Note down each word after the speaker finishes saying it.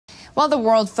While the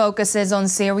world focuses on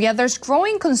Syria, there's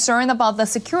growing concern about the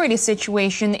security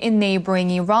situation in neighboring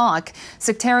Iraq.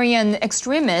 Sectarian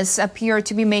extremists appear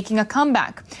to be making a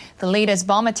comeback. The latest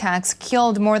bomb attacks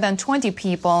killed more than 20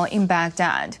 people in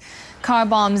Baghdad. Car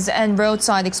bombs and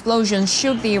roadside explosions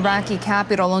shook the Iraqi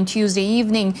capital on Tuesday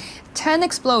evening. 10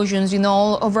 explosions in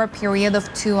all over a period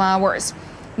of 2 hours.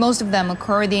 Most of them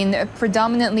occurred in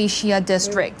predominantly Shia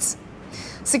districts.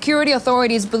 Security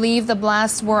authorities believe the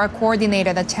blasts were a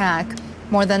coordinated attack.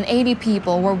 More than 80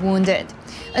 people were wounded.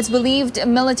 It's believed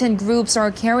militant groups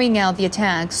are carrying out the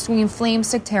attacks to inflame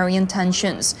sectarian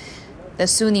tensions. The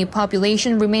Sunni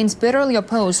population remains bitterly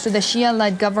opposed to the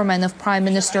Shia-led government of Prime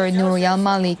Minister Nouri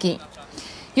al-Maliki.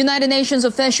 United Nations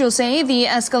officials say the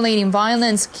escalating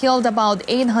violence killed about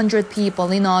 800 people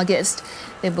in August.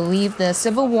 They believe the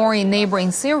civil war in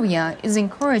neighboring Syria is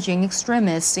encouraging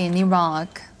extremists in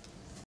Iraq.